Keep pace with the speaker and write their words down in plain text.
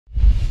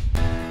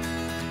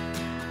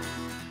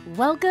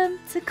Welcome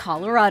to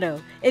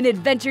Colorado, an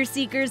adventure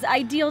seeker's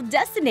ideal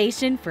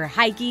destination for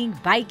hiking,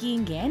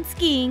 biking, and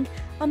skiing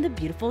on the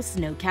beautiful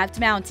snow-capped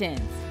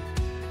mountains.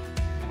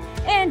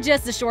 And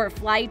just a short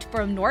flight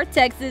from North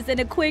Texas and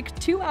a quick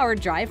 2-hour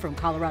drive from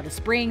Colorado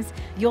Springs,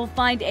 you'll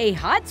find a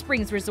hot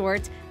springs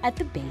resort at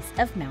the base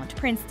of Mount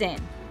Princeton.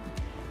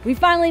 We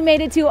finally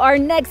made it to our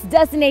next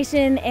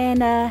destination,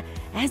 and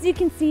as you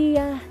can see,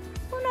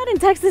 we're not in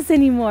Texas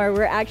anymore.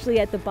 We're actually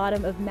at the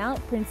bottom of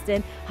Mount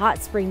Princeton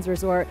Hot Springs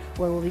Resort,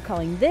 where we'll be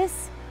calling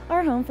this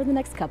our home for the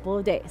next couple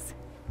of days.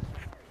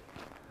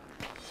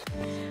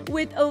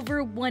 With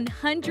over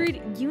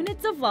 100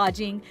 units of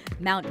lodging,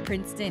 Mount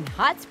Princeton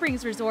Hot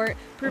Springs Resort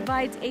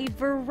provides a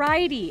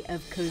variety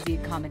of cozy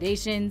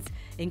accommodations,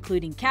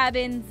 including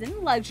cabins and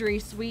luxury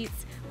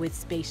suites with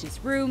spacious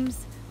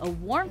rooms, a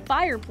warm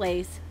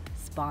fireplace,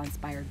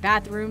 spa-inspired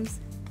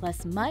bathrooms,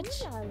 plus much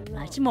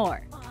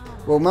more.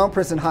 Well, Mount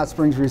Princeton Hot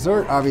Springs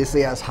Resort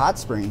obviously has hot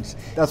springs.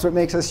 That's what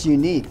makes us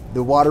unique.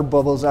 The water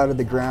bubbles out of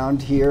the ground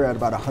here at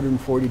about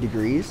 140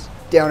 degrees.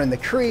 Down in the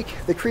creek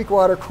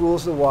water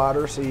cools the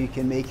water so you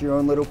can make your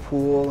own little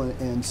pool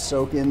and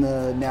soak in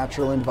the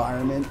natural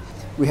environment.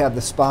 We have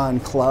the Spa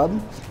and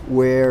Club,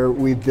 where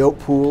we've built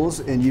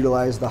pools and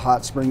utilize the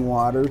hot spring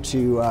water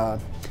for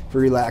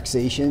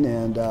relaxation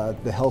and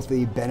the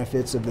healthy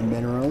benefits of the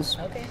minerals.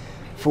 Okay.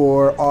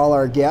 For all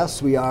our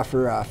guests, we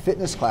offer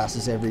fitness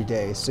classes every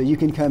day. So you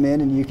can come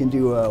in and you can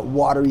do a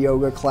water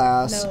yoga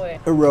class,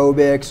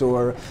 aerobics,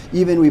 or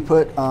even we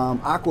put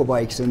aqua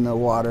bikes in the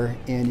water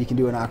and you can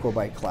do an aqua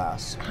bike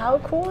class. How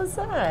cool is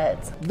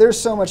that? There's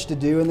so much to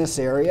do in this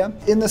area.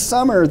 In the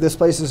summer, this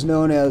place is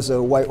known as a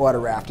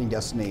whitewater rafting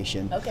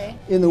destination. Okay.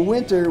 In the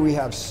winter, we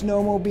have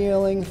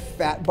snowmobiling,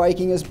 fat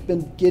biking has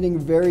been getting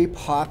very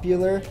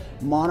popular.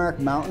 Monarch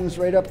Mountain's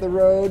right up the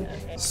road.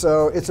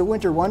 So it's a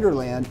winter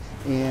wonderland,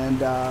 and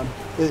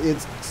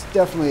it's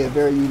definitely a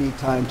very unique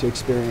time to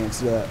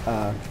experience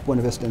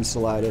Buena Vista and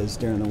Salida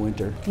during the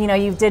winter. You know,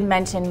 you did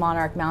mention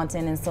Monarch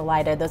Mountain and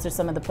Salida. Those are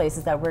some of the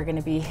places that we're going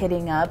to be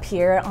hitting up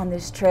here on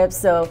this trip.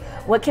 So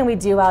what can we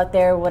do out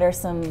there? What are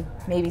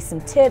maybe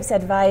some tips,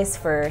 advice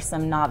for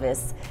some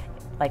novice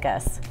like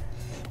us?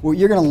 Well,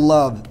 you're going to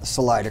love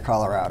Salida,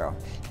 Colorado.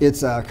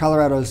 It's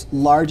Colorado's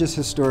largest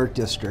historic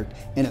district,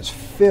 and it's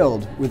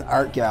filled with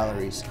art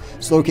galleries.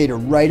 It's located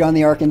right on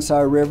the Arkansas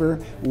River,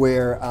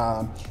 where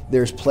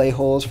there's play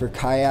holes for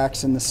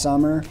kayaks in the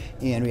summer,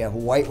 and we have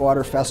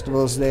whitewater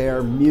festivals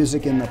there,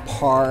 music in the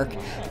park,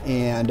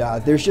 and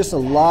there's just a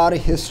lot of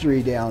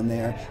history down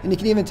there. And you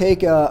can even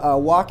take a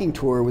walking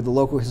tour with the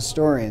local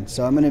historian.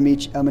 So I'm going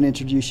to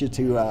introduce you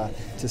to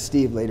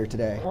Steve later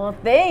today. Well,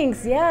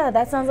 thanks. Yeah,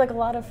 that sounds like a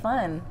lot of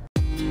fun.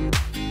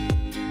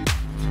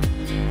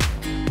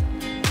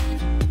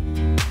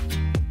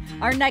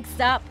 Our next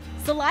stop,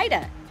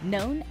 Salida,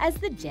 known as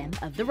the gem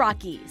of the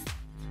Rockies.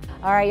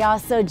 All right, y'all,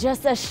 so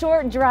just a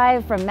short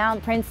drive from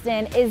Mount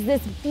Princeton is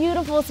this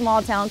beautiful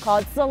small town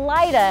called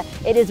Salida.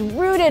 It is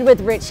rooted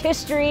with rich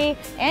history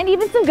and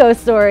even some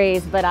ghost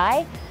stories, but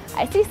I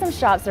see some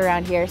shops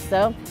around here,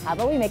 so how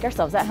about we make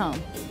ourselves at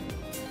home?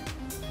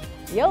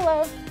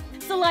 YOLO!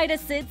 Salida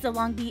sits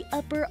along the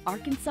upper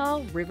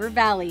Arkansas River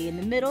Valley in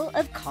the middle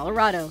of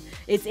Colorado.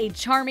 It's a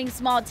charming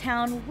small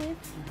town with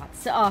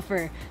lots to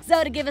offer.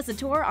 So to give us a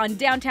tour on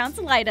downtown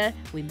Salida,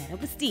 we met up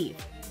with Steve.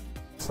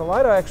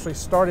 Salida actually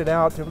started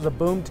out, it was a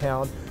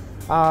boomtown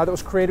that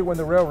was created when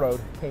the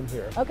railroad came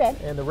here. Okay.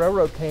 And the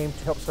railroad came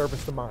to help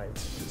service the mines.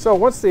 So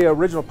once the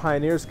original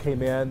pioneers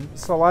came in,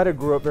 Salida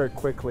grew up very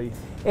quickly.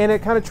 And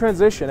it kind of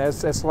transitioned as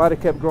Salida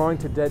kept growing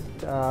to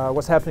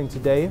what's happening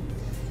today.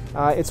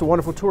 It's a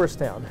wonderful tourist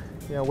town.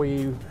 You know,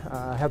 we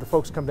have the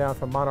folks come down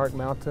from Monarch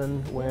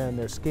Mountain when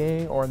they're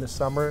skiing, or in the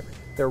summer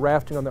they're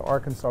rafting on the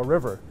Arkansas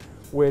River,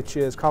 which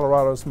is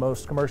Colorado's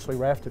most commercially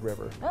rafted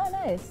river. Oh,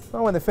 nice.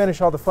 Well, when they finish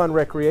all the fun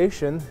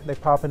recreation, they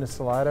pop into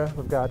Salida.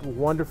 We've got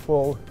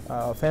wonderful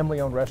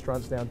family-owned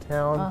restaurants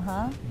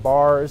downtown,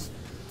 bars,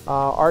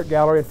 art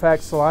gallery. In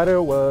fact,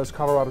 Salida was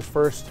Colorado's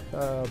first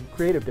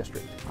creative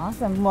district.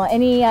 Awesome. Well,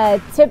 any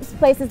tips,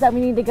 places that we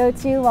need to go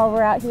to while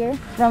we're out here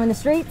roaming the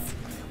streets?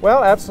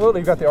 Well,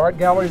 absolutely. You've got the art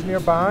galleries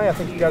nearby. I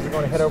think you guys are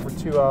going to head over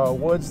to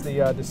Woods,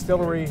 the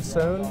Distillery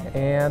soon,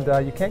 and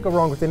you can't go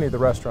wrong with any of the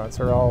restaurants.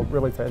 They're all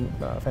really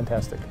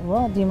fantastic.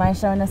 Well, do you mind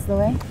showing us the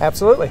way?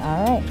 Absolutely.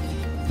 All right.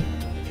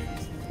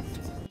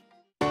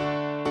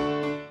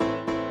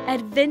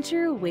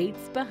 Adventure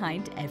awaits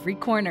behind every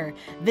corner.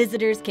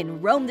 Visitors can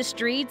roam the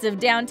streets of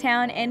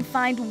downtown and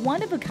find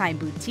one-of-a-kind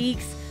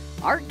boutiques,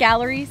 art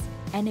galleries,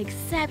 and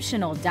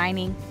exceptional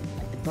dining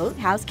at the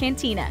Boathouse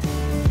Cantina.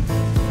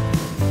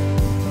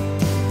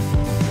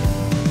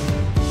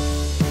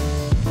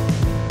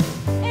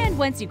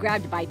 Once you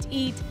grabbed a bite to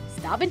eat,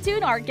 stop into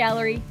an art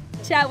gallery,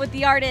 chat with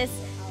the artists,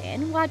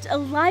 and watch a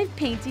live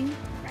painting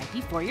right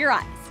before your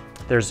eyes.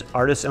 There's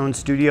artist-owned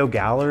studio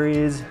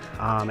galleries.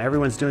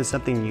 Everyone's doing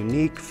something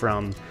unique,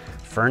 from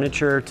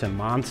furniture to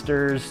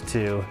monsters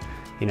to,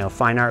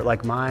 fine art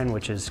like mine,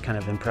 which is kind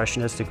of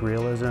impressionistic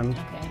realism.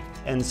 Okay.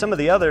 And some of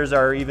the others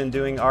are even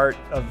doing art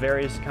of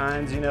various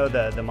kinds. You know,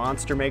 the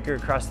monster maker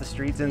across the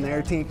street's in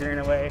there tinkering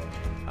away.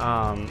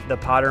 The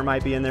potter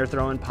might be in there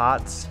throwing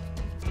pots.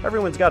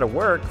 Everyone's got to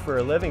work for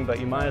a living, but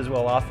you might as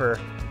well offer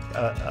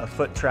a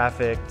foot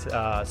trafficked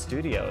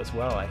studio as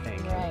well, I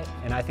think. Right.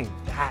 And I think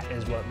that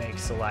is what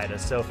makes Salida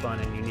so fun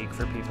and unique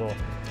for people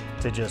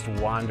to just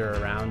wander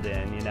around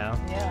in, you know?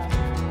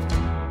 Yeah.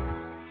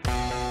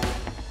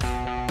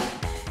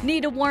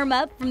 Need to warm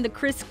up from the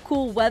crisp,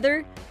 cool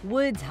weather?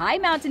 Wood's High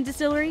Mountain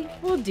Distillery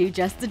will do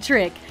just the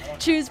trick.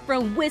 Choose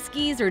from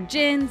whiskeys or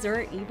gins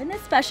or even a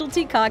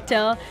specialty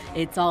cocktail.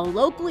 It's all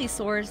locally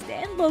sourced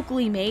and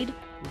locally made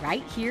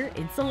right here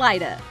in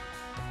Salida.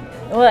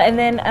 Well, and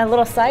then a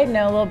little side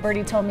note, little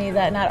birdie told me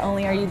that not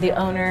only are you the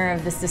owner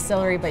of this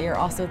distillery, but you're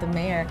also the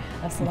mayor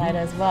of Salida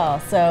as well.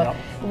 So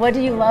what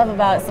do you love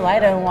about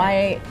Salida and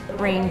why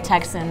bring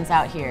Texans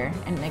out here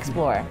and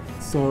explore?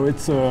 So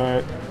it's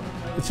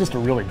just a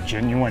really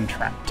genuine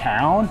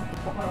town.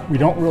 We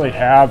don't really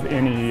have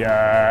any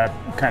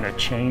kind of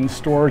chain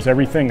stores.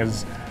 Everything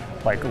is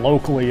like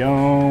locally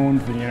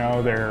owned. You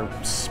know, they're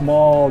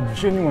small,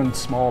 genuine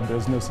small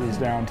businesses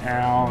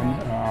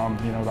downtown.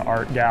 You know, the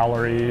art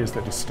galleries,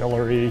 the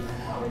distillery,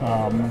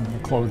 the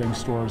clothing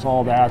stores,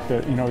 all that.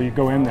 That, you know, you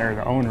go in there,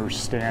 the owner's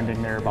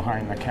standing there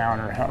behind the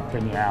counter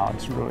helping you out.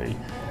 It's really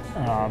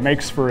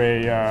makes for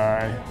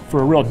a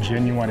real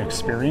genuine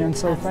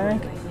experience, I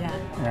think. Yeah.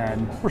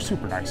 And we're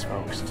super nice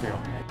folks too.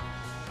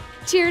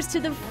 Cheers to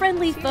the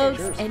friendly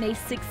folks and a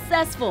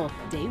successful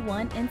day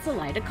one in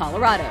Salida,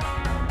 Colorado.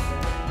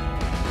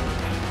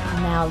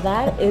 Now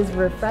that is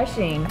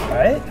refreshing.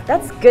 Right?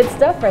 That's good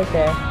stuff right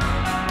there.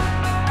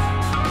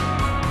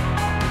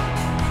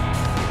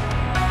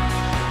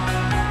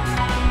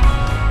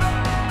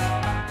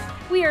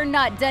 We are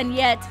not done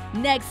yet.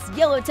 Next,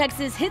 YOLO,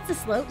 Texas hits the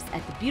slopes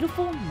at the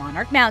beautiful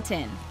Monarch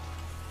Mountain.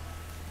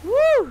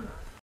 Woo!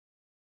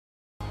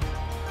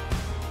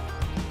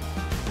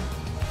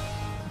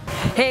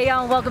 Hey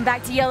y'all, welcome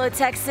back to YOLO,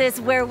 Texas,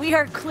 where we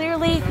are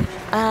clearly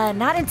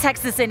not in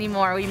Texas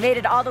anymore. We made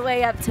it all the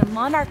way up to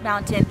Monarch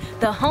Mountain,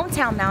 the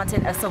hometown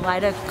mountain of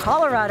Salida,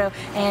 Colorado,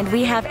 and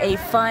we have a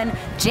fun,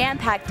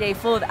 jam-packed day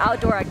full of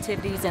outdoor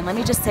activities. And let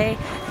me just say,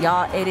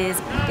 y'all, it is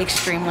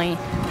extremely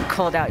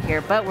cold out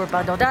here, but we're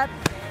bundled up.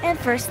 And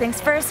first things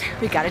first,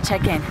 we gotta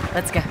check in.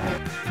 Let's go.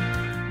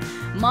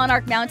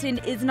 Monarch Mountain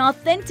is an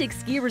authentic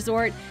ski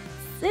resort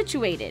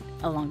situated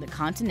along the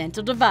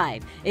Continental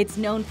Divide. It's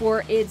known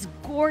for its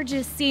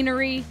gorgeous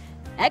scenery,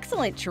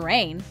 excellent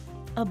terrain,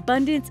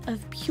 abundance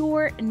of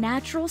pure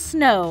natural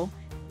snow,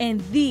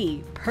 and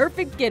the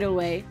perfect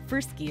getaway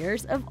for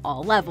skiers of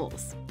all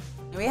levels.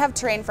 We have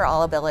terrain for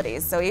all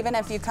abilities, so even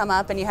if you come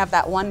up and you have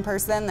that one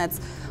person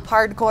that's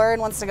hardcore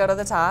and wants to go to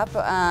the top,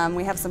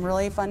 we have some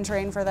really fun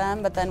terrain for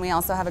them, but then we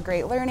also have a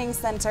great learning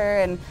center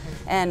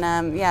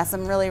and yeah,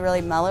 some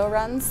really mellow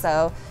runs,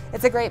 so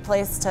it's a great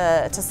place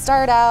to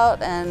start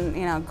out and,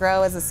 you know,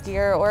 grow as a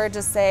skier, or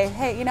just say,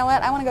 hey, you know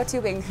what, I want to go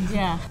tubing.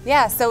 Yeah.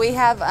 Yeah, so we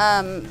have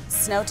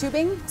snow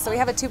tubing, so we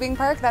have a tubing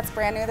park that's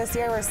brand new this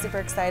year. We're super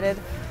excited.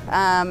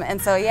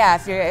 And so yeah,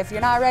 if you're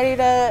not ready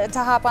to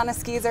hop on a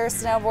skis or a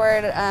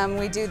snowboard,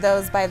 we do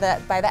those by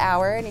the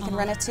hour, and you can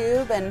rent a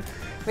tube. And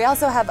we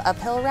also have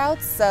uphill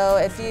routes. So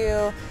if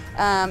you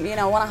you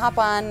know, want to hop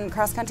on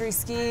cross-country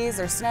skis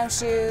or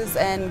snowshoes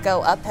and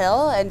go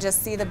uphill and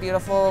just see the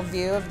beautiful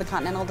view of the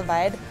Continental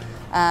Divide,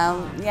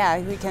 yeah,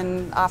 we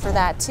can offer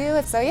that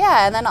too. So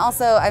yeah, and then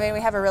also, I mean,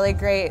 we have a really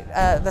great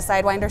the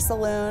Sidewinder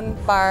Saloon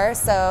bar,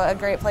 so a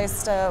great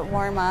place to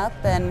warm up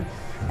and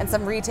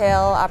some retail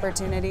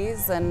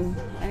opportunities, and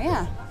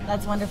yeah.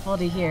 That's wonderful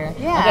to hear.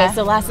 Yeah. Okay,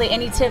 so lastly,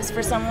 any tips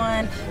for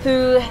someone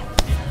who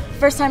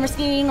first timer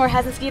skiing or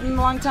hasn't skied in a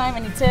long time?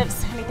 Any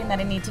tips, anything that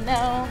I need to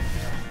know?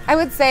 I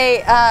would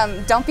say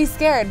don't be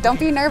scared, don't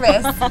be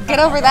nervous. Get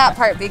over that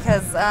part,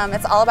 because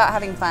it's all about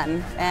having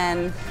fun.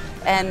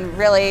 And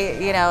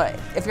really, you know,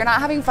 if you're not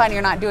having fun,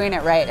 you're not doing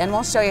it right. And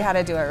we'll show you how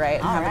to do it right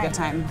and have a good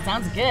time.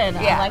 Sounds good.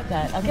 Yeah. I like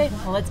that. Okay,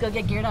 well, let's go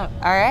get geared up.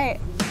 All right.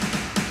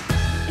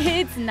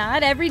 It's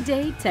not every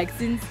day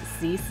Texans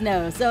see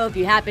snow, so if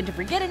you happen to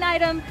forget an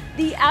item,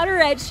 the Outer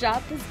Edge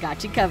shop has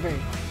got you covered.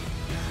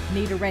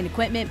 Need to rent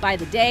equipment by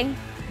the day?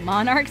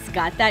 Monarch's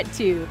got that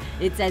too.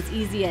 It's as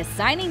easy as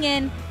signing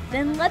in,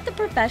 then let the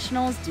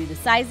professionals do the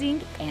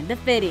sizing and the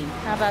fitting.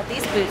 How about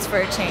these boots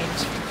for a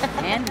change?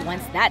 And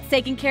once that's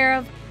taken care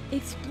of,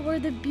 explore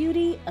the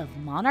beauty of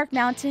Monarch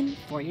Mountain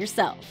for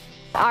yourself.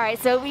 All right,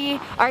 so we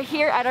are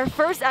here at our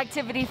first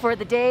activity for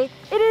the day.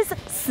 It is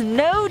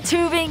snow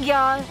tubing,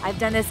 y'all. I've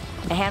done this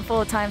a handful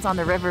of times on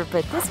the river,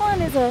 but this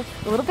one is a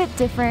little bit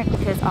different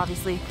because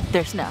obviously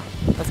there's snow.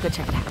 Let's go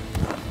check it out.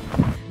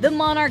 The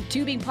Monarch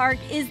Tubing Park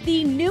is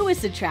the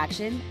newest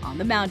attraction on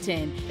the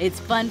mountain. It's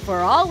fun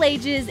for all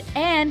ages,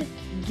 and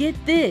get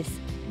this,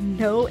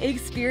 no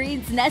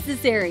experience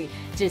necessary.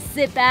 Just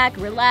sit back,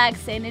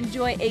 relax, and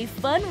enjoy a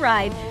fun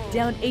ride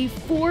down a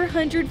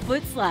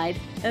 400-foot slide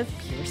of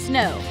pure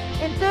snow.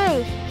 In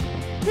 3,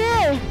 2,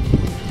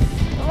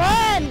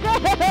 1, go!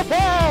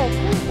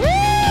 Woo!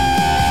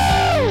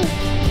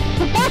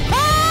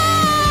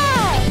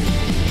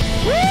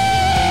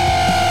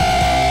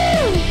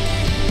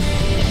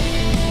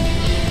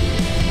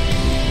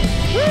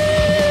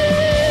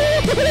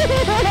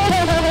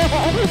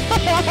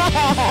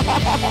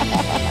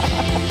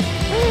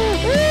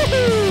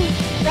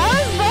 That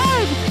was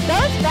fun.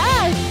 That was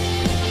fast.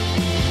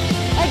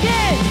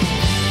 Again.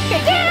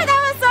 Okay, yeah,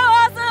 that was so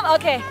awesome.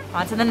 Okay,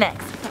 on to the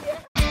next.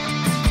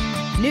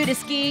 New to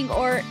skiing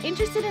or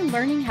interested in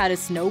learning how to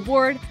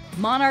snowboard,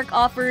 Monarch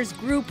offers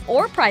group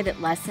or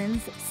private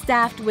lessons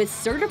staffed with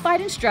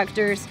certified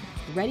instructors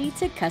ready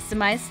to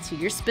customize to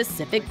your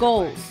specific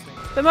goals.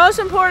 The most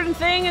important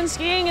thing in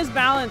skiing is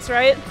balance,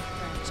 right?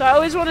 So I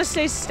always want to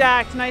stay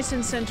stacked, nice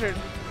and centered.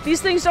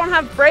 These things don't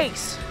have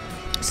brakes.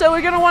 So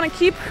we're going to want to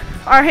keep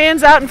our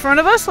hands out in front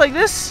of us like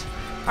this,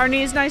 our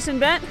knees nice and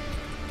bent,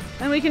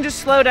 and we can just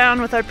slow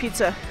down with our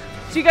pizza.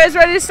 So you guys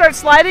ready to start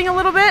sliding a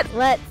little bit?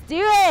 Let's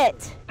do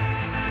it.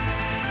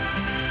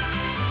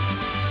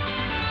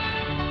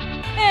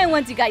 And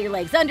once you got your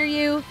legs under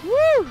you,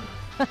 Woo!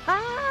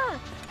 How'd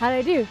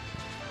I do?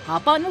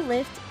 hop on the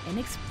lift and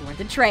explore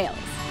the trails.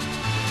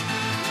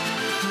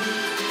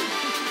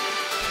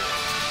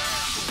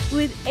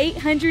 With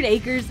 800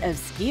 acres of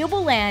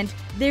skiable land,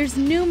 there's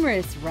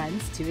numerous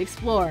runs to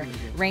explore,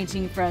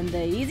 ranging from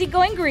the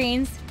easygoing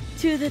greens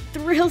to the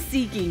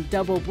thrill-seeking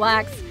double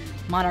blacks.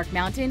 Monarch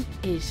Mountain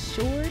is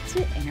sure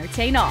to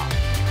entertain all.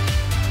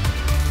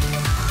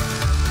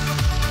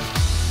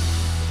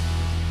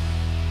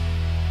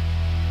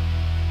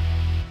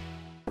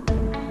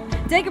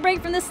 Take a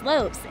break from the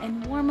slopes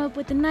and warm up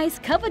with a nice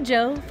cup of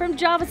joe from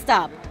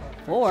Javastop,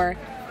 or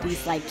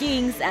feast like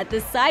kings at the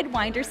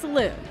Sidewinder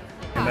Saloon.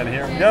 And then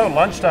here we go,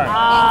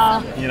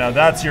 lunchtime. You know,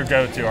 that's your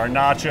go-to. Our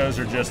nachos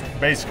are just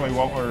basically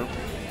what we're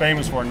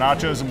famous for,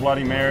 nachos and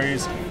Bloody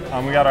Marys.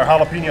 We got our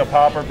Jalapeño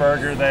Popper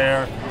Burger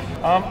there.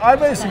 I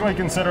basically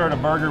consider it a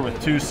burger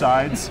with two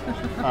sides.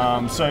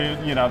 So,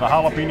 you know, the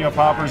jalapeno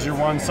popper's your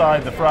one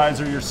side, the fries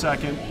are your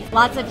second.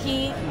 Lots of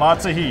heat.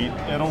 Lots of heat.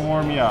 It'll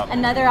warm you up.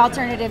 Another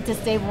alternative to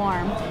stay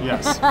warm.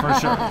 Yes, for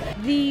sure.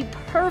 The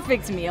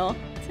perfect meal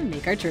to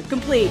make our trip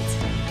complete.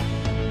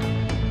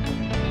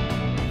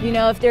 You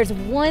know, if there's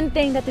one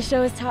thing that the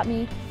show has taught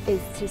me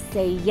is to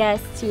say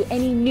yes to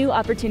any new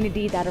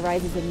opportunity that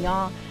arises in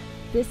y'all.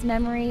 This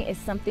memory is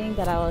something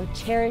that I will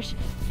cherish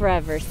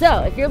forever.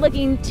 So if you're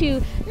looking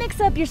to mix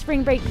up your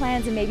spring break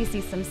plans and maybe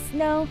see some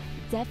snow,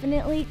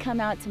 definitely come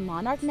out to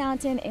Monarch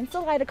Mountain in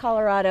Salida,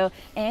 Colorado.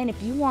 And if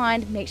you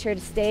want, make sure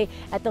to stay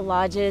at the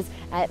lodges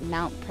at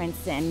Mount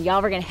Princeton. Y'all,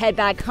 we're gonna head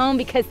back home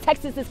because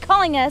Texas is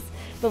calling us,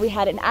 but we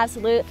had an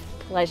absolute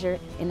pleasure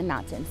in the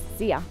mountains.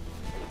 See ya.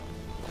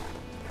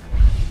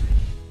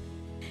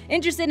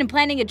 Interested in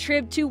planning a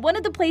trip to one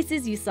of the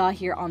places you saw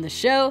here on the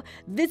show?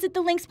 Visit the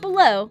links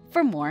below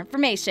for more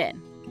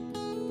information.